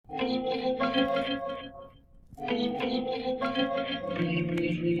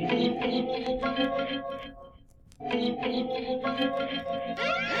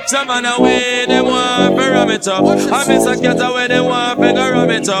Some man away, them want to ram it up. I miss a cat away, them want to ram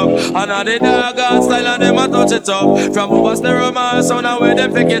it up. And all the Dada style and them a touch it up. From over the romance, on away they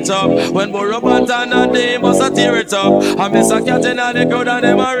pick it up. When Burro Bantan and they must a tear it up. I miss a cat in all the crowd and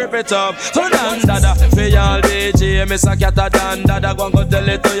them a rip it up. So Dada, for y'all DJ, miss a cat a Dada. Go and go tell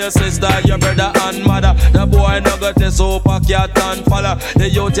it to your sister, your brother and mother. The boy no got the super cat and follow. The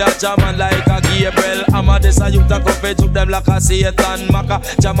youth a jamming like a Gabriel. I'm this a youth a coffee, took them like a Satan Maka.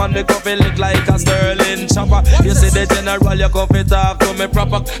 Man, me coffee look like a sterling chopper. You see the general, you coffee talk to me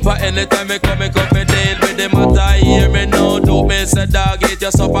proper. But anytime me come, me coffee deal with the matter. Hear me now, do me say dog eat your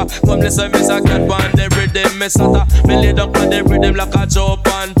supper. Come listen, me say cat pan the rhythm, me sata. Me lay down on the rhythm like a joke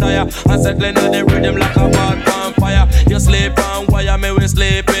on tire. And settling on the rhythm like a bad on fire. You sleep on wire, me we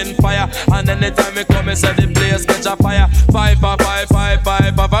sleep in fire. And anytime me come, me say the place catch a fire. 5 for 5, 5,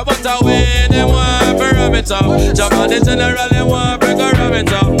 5 for 5. But away, they want to ram it up. Jump on the general, they want to ram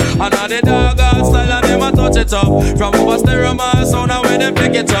it up. And all the Dada style and them a touch it up. From over the romance sound and when they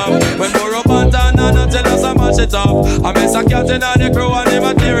pick it up. When Burro Bantan and until us a mash it up. I miss a cat in all the crew and them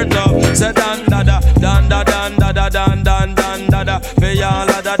a tear it up. Say dan dada, dan da dan dada, dan dan dan dada. For y'all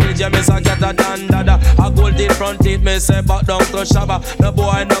of the DJ miss a cat a dan dada. A gold teeth front teeth me say back down to Shabba. The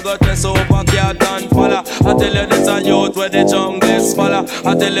boy no go test over cat and falla. I tell you this a youth where the jungle falla.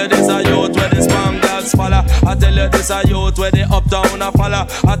 I tell you this a youth where the spangles falla. I tell you this a youth where the uptown a falla.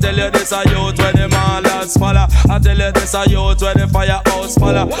 I tell you this a youth where the malas follow. I tell you this a youth where the firehouse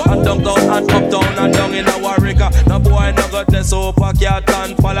follow. And downtown and uptown and down in a Warwick. No boy no got the super cat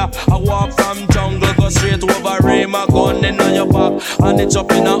and follow. I walk from jungle go straight over Rima. Gun in on your back and it's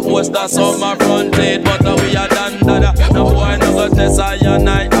up in a house that's on my front teeth. But we are done dada. No boy no got the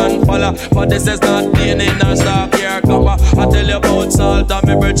cyanide and follow. But this is not being in a stock here copper. I tell you about salt and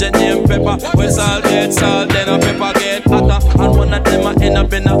me virgin name pepper. When salt get salt then a pepper get hotter. And one of them a end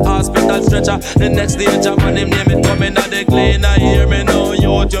up in a hospital stretcher. The next day Jaman him name it coming at the cleaner. Hear me now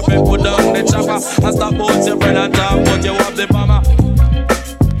youth, you put down the chopper. And stop out your friend and talk but you have the bomber.